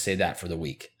contention. Let's just say that for the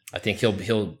week. I think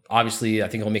he'll obviously. I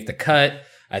think he'll make the cut.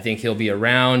 I think he'll be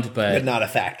around, but not a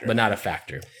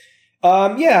factor.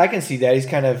 Yeah, I can see that. He's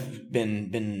kind of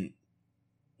been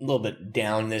a little bit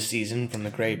down this season from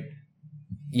the great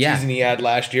season he had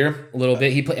last year. A little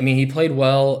bit. He played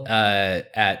well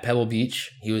at Pebble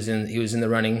Beach. He was in the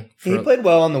running. He played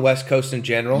well on the West Coast in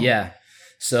general. Yeah.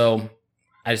 So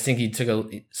I just think he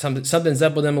took something's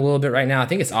up with him a little bit right now. I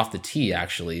think it's off the tee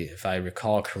actually, if I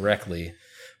recall correctly.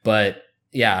 But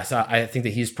yeah, so I think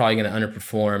that he's probably going to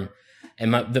underperform.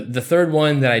 And the third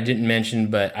one that I didn't mention,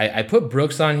 but I put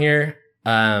Brooks on here.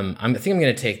 I think I'm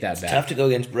going to take that back. Tough to go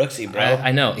against Brooksy, bro.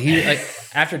 I know. He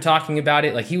after talking about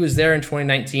it, he was there in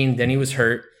 2019, then he was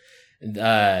hurt.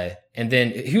 And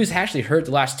then he was actually hurt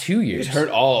the last 2 years. He was hurt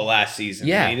all of last season.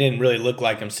 Yeah. He didn't really look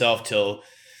like himself till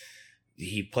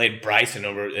he played Bryson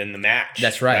over in the match.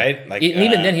 That's right.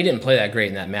 Even then, he didn't play that great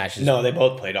in that match. No, they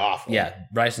both played awful. Yeah,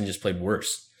 Bryson just played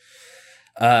worse.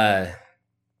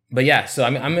 But yeah, so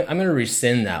I'm going to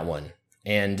rescind that one.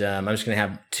 And I'm just going to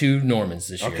have 2 Normans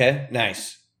this year. Okay,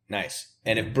 nice.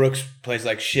 And if Brooks plays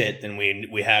like shit, then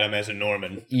we had him as a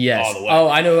Norman. Yes. All the way. Oh,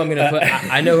 I know who I'm going to put.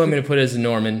 I know who I'm going to put as a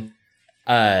Norman.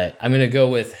 I'm going to go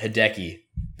with Hideki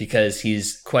because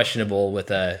he's questionable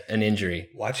with an injury.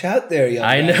 Watch out there, young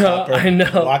I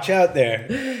know. Watch out there.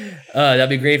 That'd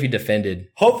be great if he defended.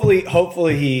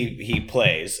 Hopefully he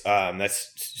plays. That's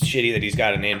shitty that he's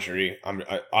got an injury.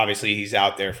 Obviously he's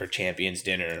out there for Champions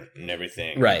Dinner and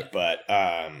everything. Right. But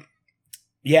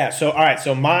yeah. So all right.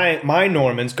 So my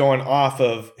Norman's going off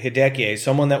of Hideki,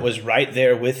 someone that was right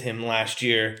there with him last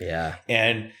year. Yeah.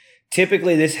 And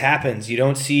typically this happens. You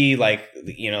don't see like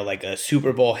a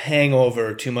Super Bowl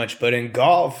hangover too much, but in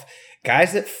golf,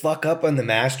 guys that fuck up on the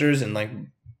Masters and like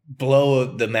blow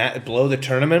the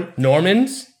tournament.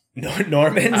 Normans?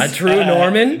 Normans. A true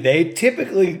Norman? They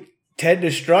typically tend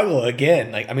to struggle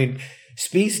again.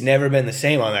 Spieth's never been the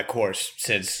same on that course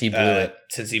since he blew it.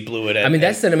 Since he blew it.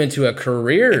 That sent him into a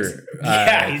career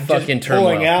he's fucking just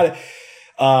turmoil. Pulling out.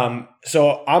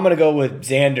 So I'm going to go with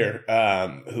Xander,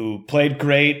 who played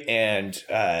great and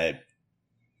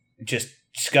just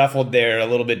scuffled there a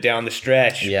little bit down the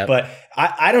stretch. Yep. But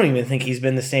I don't even think he's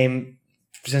been the same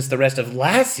since the rest of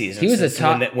last season. He was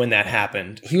when that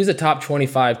happened. He was a top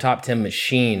 25, top 10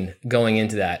 machine going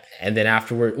into that. And then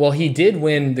afterward, he did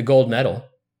win the gold medal.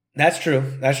 That's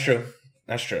true.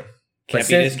 Can't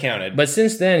be discounted. But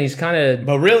since then, he's kind of...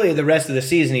 But really, the rest of the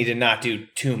season, he did not do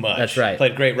too much. That's right.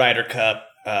 Played great Ryder Cup.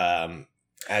 Him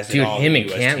and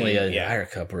Cantlay at the Ryder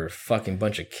Cup were a fucking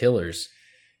bunch of killers.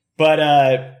 But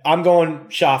I'm going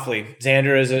Schauffele.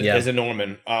 Xander is a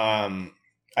Norman.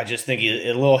 I just think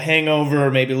a little hangover,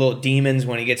 maybe a little demons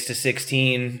when he gets to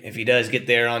 16, if he does get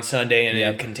there on Sunday and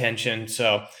in contention.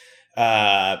 So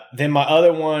then my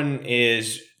other one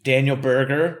is Daniel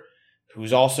Berger,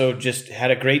 who's also just had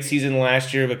a great season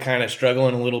last year, but kind of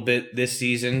struggling a little bit this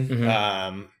season.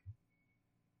 Mm-hmm.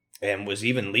 And was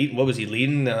even what was he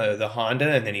leading the Honda,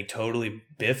 and then he totally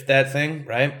biffed that thing,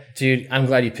 right? Dude, I'm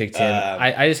glad you picked him.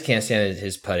 I just can't stand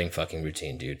his putting fucking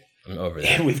routine, dude. I'm over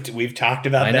that. We've talked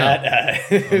about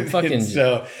that. Fucking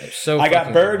so I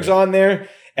got Bergs on there,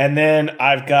 and then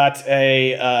I've got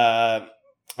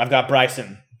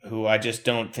Bryson, who I just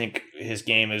don't think his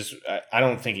game is. I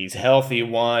don't think he's healthy.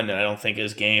 One, and I don't think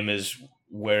his game is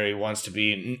where he wants to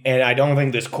be, and I don't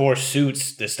think this course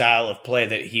suits the style of play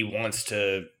that he wants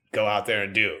to go out there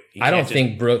and do. I don't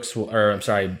think Bryson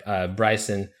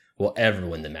will ever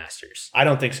win the Masters. I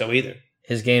don't think so either.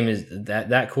 His game is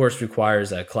that course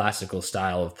requires a classical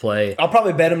style of play. I'll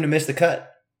probably bet him to miss the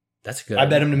cut. That's good. I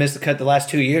bet him to miss the cut the last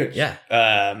 2 years. Yeah.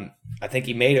 I think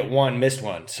he made it one, missed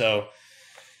one. So,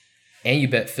 and you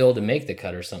bet Phil to make the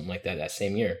cut or something like that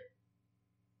same year.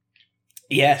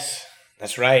 Yes,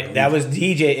 that's right. That was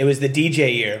DJ. It was the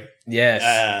DJ year.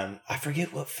 Yes. I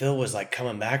forget what Phil was like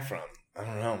coming back from. I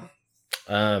don't know.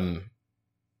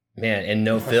 Man, and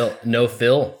no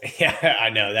Phil. Yeah, I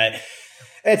know that.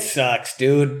 It sucks,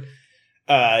 dude.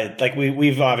 Like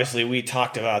we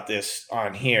talked about this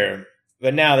on here,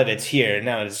 but now that it's here,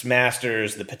 now it's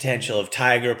Masters, the potential of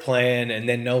Tiger playing, and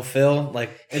then no Phil. Like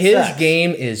his sucks.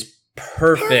 Game is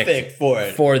perfect for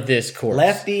it, for this course.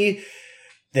 Lefty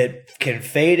that can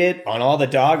fade it on all the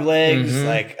dog legs.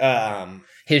 Mm-hmm.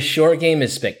 His short game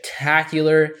is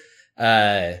spectacular.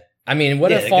 I mean,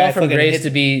 what a fall from grace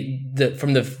to be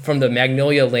from the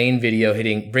Magnolia Lane video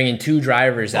bringing 2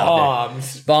 drivers out there,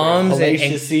 bombs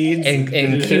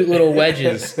and cute little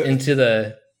wedges into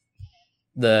the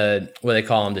what they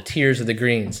call them, the tiers of the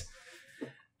greens.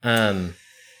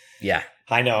 Yeah,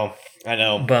 I know,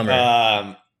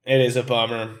 bummer. It is a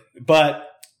bummer, but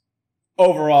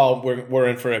overall, we're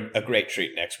in for a great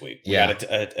treat next week. We got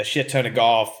a shit ton of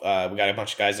golf. We got a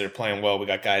bunch of guys that are playing well. We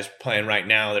got guys playing right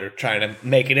now that are trying to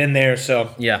make it in there.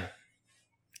 So yeah,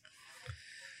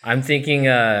 I'm thinking.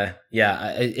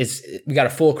 It's we got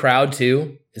a full crowd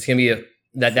too. It's gonna be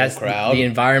that's crowd. The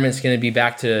environment's gonna be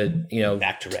back to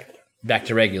back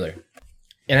to regular,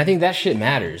 and I think that shit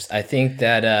matters. I think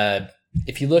that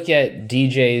if you look at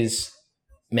DJ's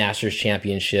Masters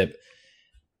Championship,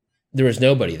 there was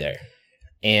nobody there.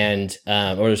 And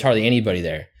or there's hardly anybody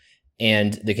there,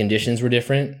 and the conditions were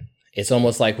different. It's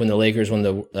almost like when the Lakers won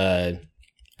the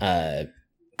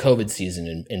COVID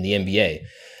season in the NBA.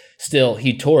 Still,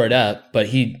 he tore it up, but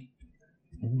he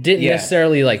didn't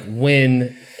necessarily like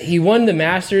win. He won the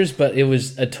Masters, but it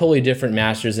was a totally different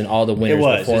Masters than all the winners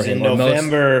before him. In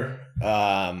November.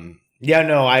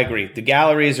 I agree. The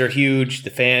galleries are huge.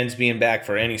 The fans being back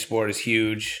for any sport is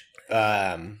huge.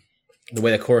 The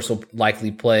way the course will likely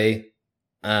play.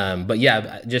 But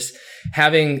yeah, just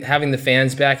having the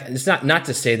fans back. It's not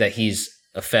to say that he's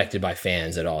affected by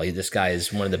fans at all. This guy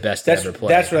is one of the best to ever play.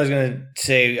 That's what I was gonna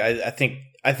say. I think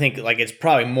like it's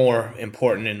probably more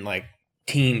important in like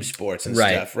team sports and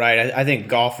stuff, right? I think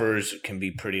golfers can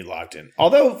be pretty locked in.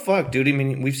 Although, fuck, dude, I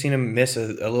mean, we've seen him miss a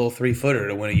little 3-footer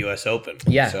to win a U.S. Open.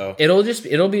 Yeah, so it'll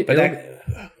be.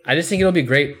 I just think it'll be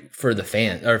great for the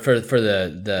fan or for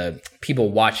the people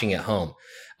watching at home.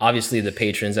 Obviously, the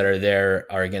patrons that are there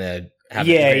are going to have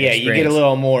a great experience. You get a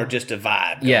little more just a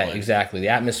vibe going. Yeah, exactly. The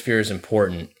atmosphere is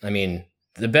important. I mean,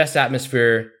 the best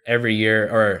atmosphere every year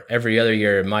or every other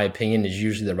year, in my opinion, is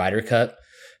usually the Ryder Cup.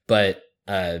 But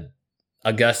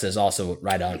Augusta is also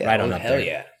right on up hell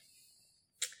there.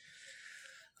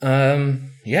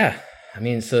 Yeah. I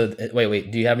mean, so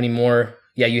wait. Do you have any more?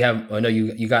 Yeah, you have. Oh no,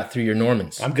 you got through your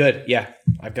Normans. I'm good. Yeah,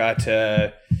 I've got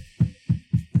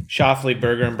Schauffele,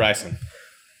 Berger, and Bryson.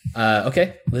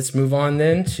 Okay, let's move on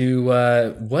then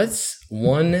to what's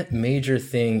one major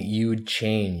thing you would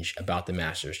change about the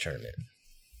Masters tournament?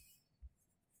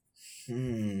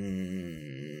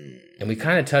 And we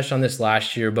kind of touched on this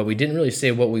last year, but we didn't really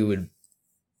say what we would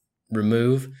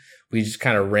remove. We just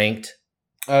kind of ranked.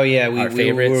 Oh yeah,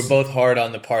 we were both hard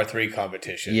on the par 3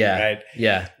 competition. Yeah, right.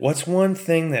 Yeah. What's one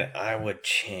thing that I would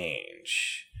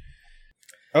change?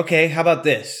 Okay, how about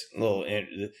this?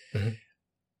 Mm-hmm.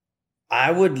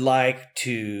 I would like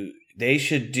to. They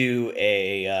should do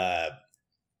a.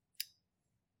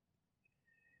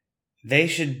 They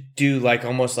should do like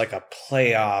almost like a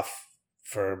playoff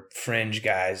for fringe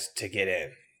guys to get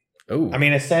in. Oh, I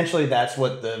mean, essentially that's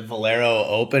what the Valero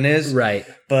Open is, right?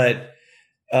 But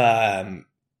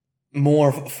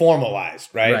more formalized,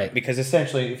 right? Right. Because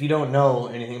essentially, if you don't know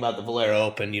anything about the Valero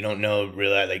Open, you don't know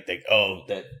really like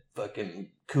that fucking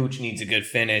Cooch needs a good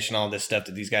finish and all this stuff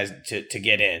that these guys to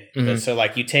get in. Mm-hmm. So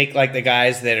like you take like the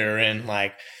guys that are in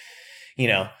like,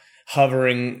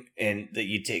 hovering, and that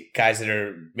you take guys that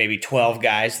are maybe 12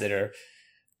 guys that are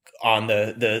on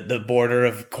the border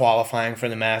of qualifying for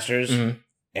the Masters, Mm-hmm.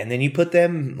 and then you put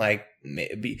them like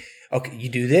maybe okay, you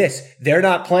do this. They're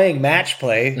not playing match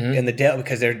play in the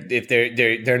because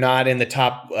they're not in the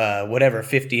top whatever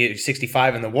 50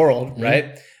 65 in the world,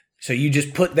 right? So you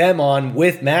just put them on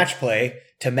with match play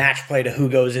to who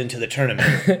goes into the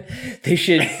tournament. They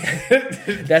should.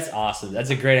 That's awesome. That's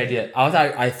a great idea.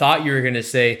 I thought you were gonna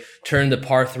say turn the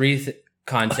par 3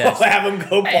 contest. Have them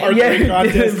go par 3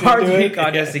 contest. Par 3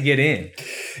 contest to get in.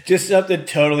 Just something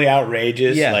totally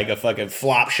outrageous, like a fucking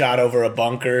flop shot over a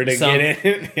bunker to get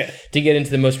in. To get into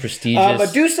the most prestigious.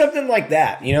 But do something like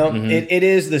that. You know, it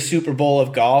is the Super Bowl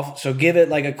of golf, so give it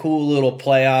like a cool little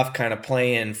playoff kind of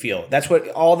play-in feel. That's what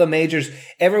all the majors,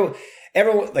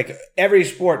 every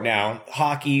sport now,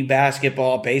 hockey,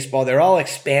 basketball, baseball, they're all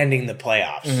expanding the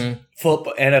playoffs.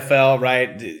 Football, NFL,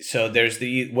 right? So there's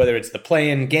whether it's the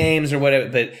play-in games or whatever,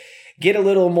 but get a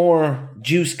little more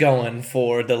juice going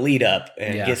for the lead up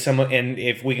and get and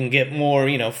if we can get more,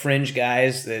 fringe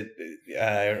guys that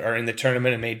are in the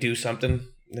tournament and may do something,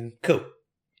 then cool.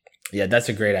 Yeah, that's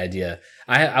a great idea.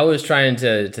 I was trying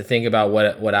to think about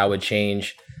what I would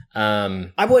change.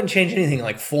 I wouldn't change anything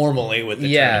like formally with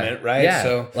the tournament, right? Yeah.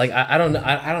 So like I don't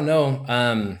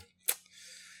know.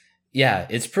 Yeah,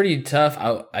 it's pretty tough.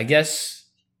 I guess.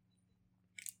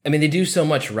 I mean, they do so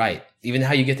much right. Even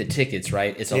how you get the tickets,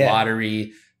 right? It's a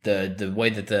lottery. The way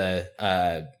that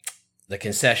the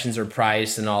concessions are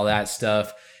priced and all that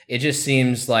stuff. It just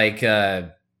seems like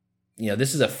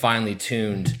this is a finely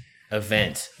tuned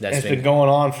event that's been going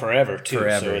on forever too.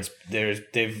 Forever. So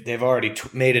they've already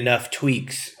made enough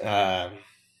tweaks. Yeah,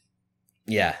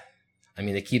 I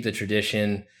mean they keep the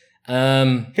tradition.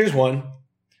 Here's one.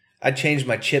 I changed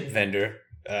my chip vendor.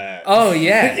 Oh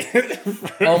yeah!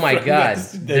 Oh my God!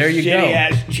 There you go.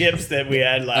 Ass chips that we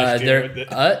had last year. They're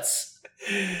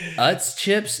Utz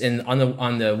chips, and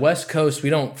on the West Coast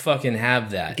we don't fucking have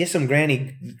that. Get some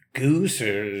Granny Goose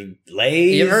or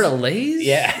Lay's. You ever heard of Lay's?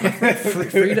 Yeah,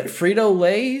 Frito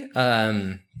Lay.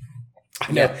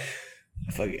 No.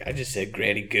 I just said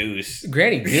Granny Goose.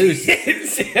 Granny Goose.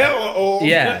 It's so old.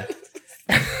 Yeah.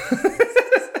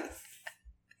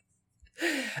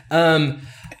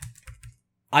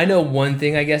 I know one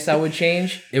thing I guess I would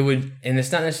change. It would, and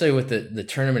it's not necessarily with the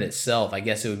tournament itself. I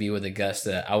guess it would be with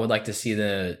Augusta. I would like to see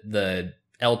the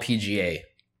LPGA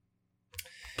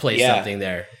play something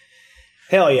there.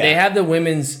 Hell yeah. They have the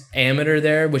women's amateur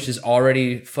there, which is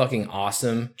already fucking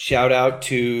awesome. Shout out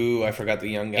to, I forgot the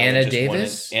young guy. Anna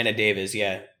Davis? Anna Davis,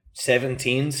 yeah.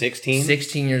 17, 16.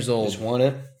 16 years old. Just won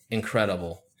it.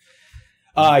 Incredible.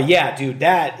 Yeah, dude,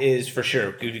 that is for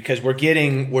sure, dude, because we're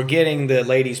getting the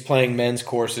ladies playing men's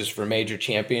courses for major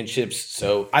championships.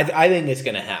 So I think it's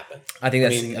going to happen. I think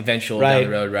that's eventual down the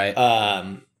road,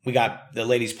 right? We got the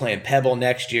ladies playing Pebble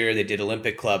next year. They did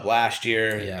Olympic Club last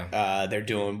year. Yeah.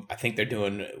 I think they're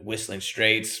doing Whistling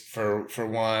Straits for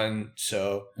one.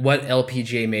 So what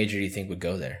LPGA major do you think would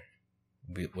go there?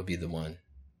 Would be the one?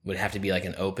 Would it have to be like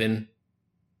an Open?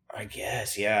 I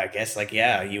guess,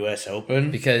 U.S. Open.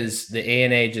 Because the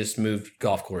ANA just moved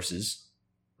golf courses,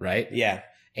 right? Yeah.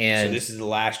 And so this is the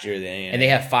last year of the ANA. And they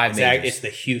have 5 majors. It's the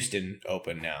Houston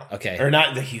Open now. Okay. Or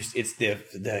not the Houston, it's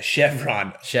the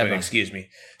Chevron. Excuse me.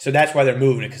 So that's why they're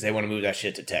moving it, because they want to move that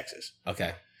shit to Texas.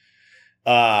 Okay.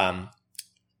 Yeah,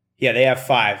 they have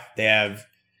 5. They have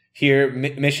here,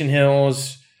 Mission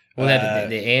Hills. Well, they have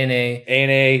the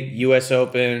ANA, U.S.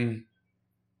 Open,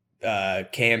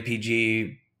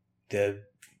 KMPG, the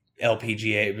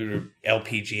LPGA,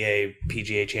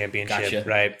 PGA Championship,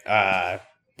 right?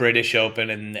 British Open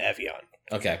and the Evian.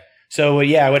 Okay. So,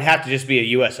 yeah, it would have to just be a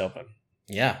U.S. Open.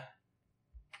 Yeah.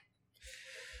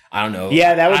 I don't know.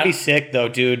 Yeah, that would be sick, though,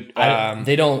 dude.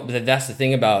 They don't. That's the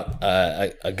thing about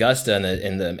Augusta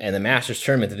and the Masters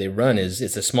tournament that they run is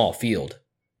it's a small field,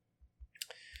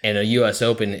 and a U.S.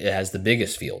 Open it has the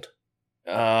biggest field.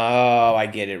 Oh, I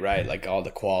get it right. Like all the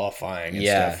qualifying and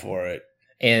stuff for it.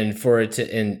 And for it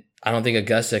to, and I don't think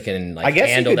Augusta can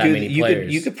handle that many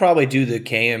players. You could probably do the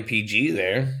KMPG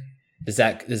there. Does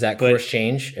that course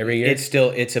change every year?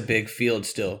 It's a big field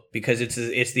still, because it's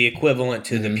the equivalent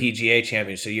to the PGA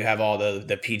Championship. So you have all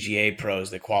the PGA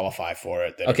pros that qualify for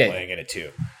it that are playing in it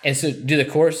too. And so do the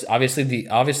course obviously the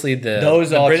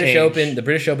British Open. The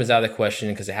British Open is out of the question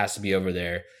because it has to be over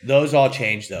there. Those all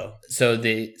change though. So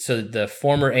the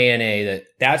former ANA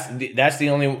that's the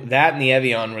only, that and the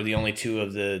Evian were the only two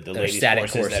of the ladies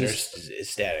static courses that are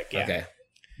static. Yeah. Okay.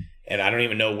 And I don't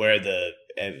even know where the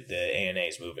ANA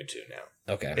is moving to now.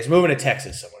 Okay. It's moving to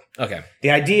Texas somewhere. Okay.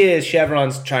 The idea is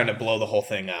Chevron's trying to blow the whole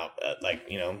thing out,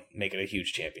 make it a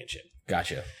huge championship.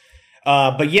 Gotcha.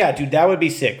 But yeah, dude, that would be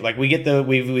sick. Like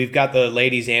we've got the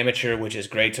ladies amateur, which is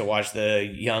great to watch the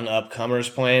young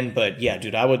upcomers playing. But yeah,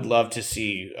 dude, I would love to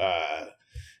see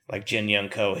like Jin Young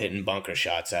Ko hitting bunker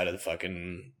shots out of the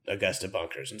fucking Augusta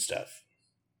bunkers and stuff,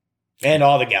 and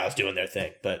all the gals doing their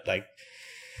thing. But like,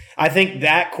 I think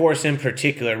that course in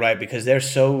particular, right, because they're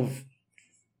so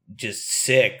just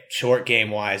sick short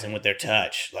game wise and with their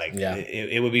touch. Like,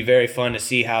 it would be very fun to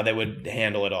see how they would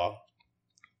handle it all.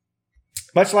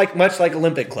 Much like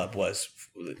Olympic Club was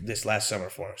this last summer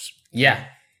for us. Yeah.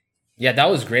 Yeah, that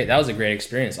was great. That was a great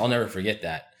experience. I'll never forget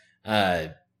that.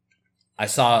 I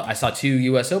saw 2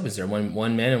 US Opens there,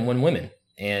 one men and one women,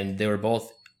 and they were both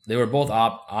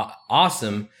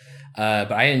awesome.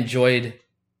 But I enjoyed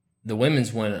the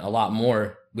women's one a lot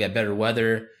more. We had better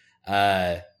weather,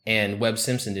 and Webb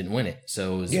Simpson didn't win it,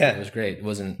 so it was great. It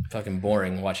wasn't fucking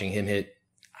boring watching him hit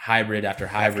hybrid after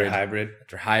hybrid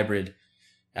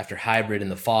after hybrid in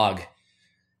the fog.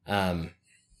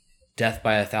 Death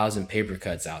by 1,000 paper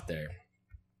cuts out there.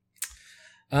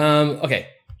 Okay,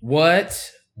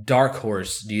 what dark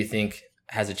horse do you think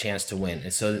has a chance to win?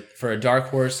 And so for a dark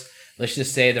horse, let's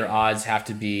just say their odds have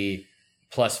to be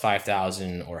plus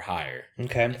 5,000 or higher.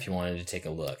 Okay. If you wanted to take a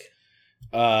look.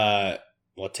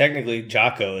 Well, technically,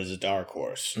 Jocko is a dark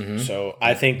horse, Mm-hmm. so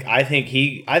I think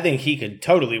he could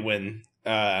totally win.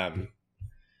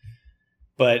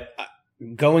 But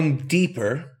going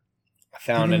deeper, I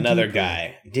found another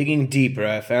guy. Digging deeper,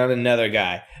 I found another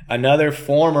guy, another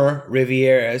former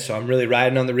Riviera. So I'm really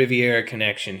riding on the Riviera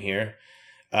connection here.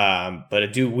 But a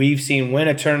dude we've seen win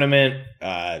a tournament,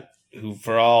 who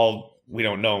for all we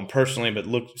don't know him personally, but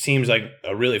seems like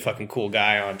a really fucking cool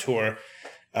guy on tour.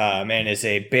 Man is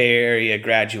a Bay Area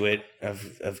graduate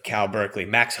of Cal Berkeley.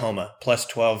 Max Homa, plus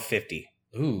 1250.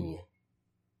 Ooh.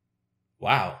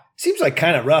 Wow. Seems like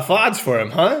kind of rough odds for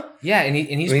him, huh? Yeah, and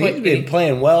he's been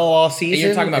playing well all season. And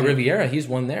you're talking about Riviera. He's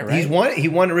won there, right? He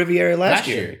won a Riviera last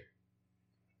year.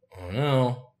 Oh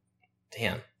no.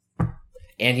 Damn.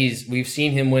 And we've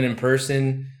seen him win in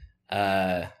person.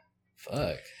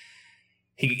 Fuck.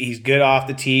 He's good off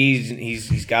the tees.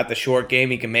 He's got the short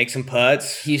game. He can make some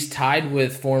putts. He's tied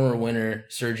with former winner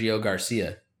Sergio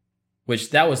Garcia,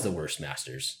 which that was the worst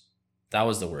Masters. That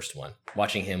was the worst one.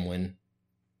 Watching him win.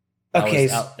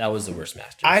 That was the worst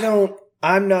Masters.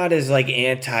 I'm not as like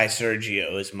anti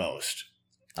Sergio as most.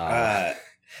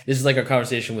 This is like a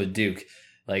conversation with Duke.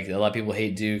 Like a lot of people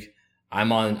hate Duke.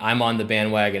 I'm on the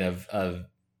bandwagon of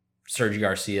Sergio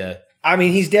Garcia. I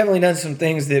mean, he's definitely done some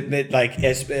things that like,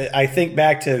 I think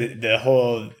back to the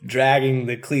whole dragging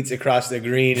the cleats across the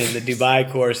green in the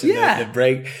Dubai course and the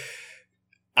break.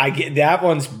 I get that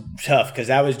one's tough because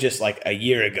that was just like a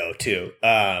year ago too.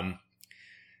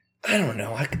 I don't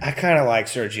know. I kind of like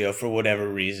Sergio for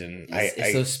whatever reason.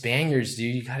 It's those Spaniards,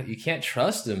 dude. You can't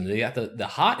trust them. They got the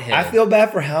hot head. I feel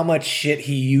bad for how much shit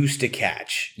he used to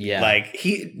catch. Yeah, like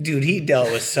he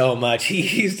dealt with so much. He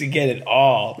used to get it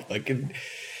all.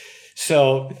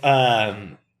 So,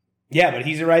 but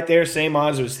he's right there. Same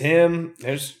odds as him.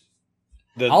 There's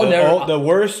the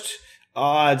worst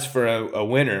odds for a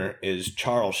winner is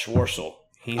Charles Schwartzel.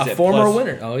 He's a former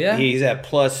winner. Oh yeah, he's at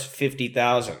plus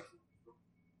 50,000.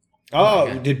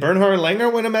 Oh, did Bernhard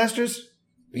Langer win a Masters?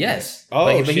 Yes.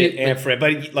 Oh shit! And Fred,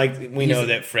 but like we know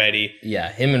that Freddie.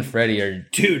 Yeah, him and Freddie are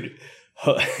dude.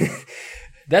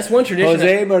 That's one tradition.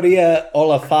 Jose Maria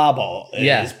Olazabal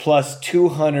is plus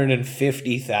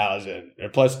 250,000 or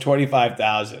plus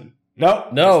 25,000. No,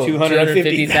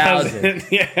 250,000.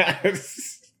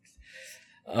 Yes.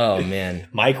 Oh man,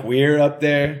 Mike Weir up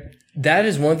there. That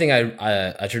is one thing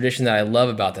a tradition that I love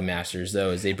about the Masters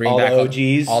though is they bring back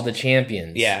OGs. all the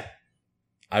champions. Yeah,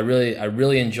 I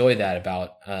really enjoy that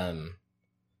about the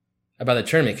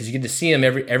tournament because you get to see them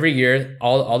every year.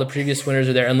 All the previous winners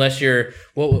are there, unless you're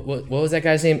what was that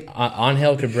guy's name?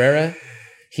 Angel Cabrera.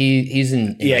 He's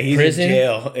in prison. In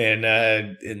jail in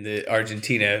the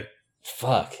Argentina.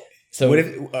 Fuck. So what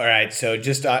if? All right. So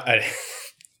just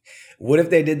what if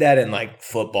they did that in like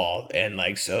football and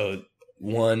like so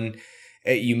one.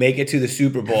 You make it to the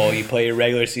Super Bowl, you play your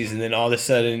regular season, then all of a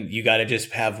sudden you got to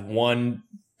just have one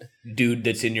dude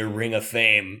that's in your Ring of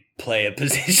Fame play a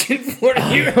position for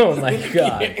you. Oh my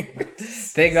God.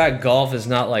 Thank God golf is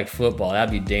not like football.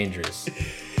 That'd be dangerous.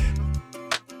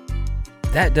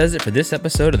 That does it for this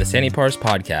episode of the Sandy Pars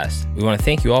Podcast. We want to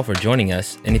thank you all for joining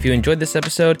us. And if you enjoyed this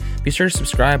episode, be sure to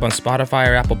subscribe on Spotify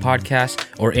or Apple Podcasts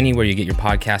or anywhere you get your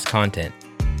podcast content.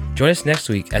 Join us next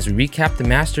week as we recap the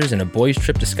Masters and a boys'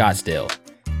 trip to Scottsdale.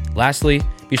 Lastly,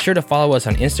 Be sure to follow us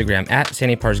on Instagram at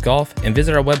SandyParsGolf and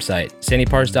visit our website,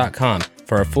 sandypars.com,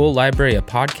 for our full library of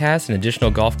podcasts and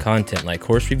additional golf content like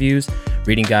course reviews,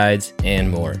 reading guides, and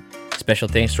more. Special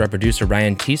thanks to our producer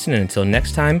Ryan Thiessen, and until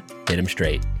next time, hit 'em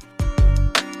straight.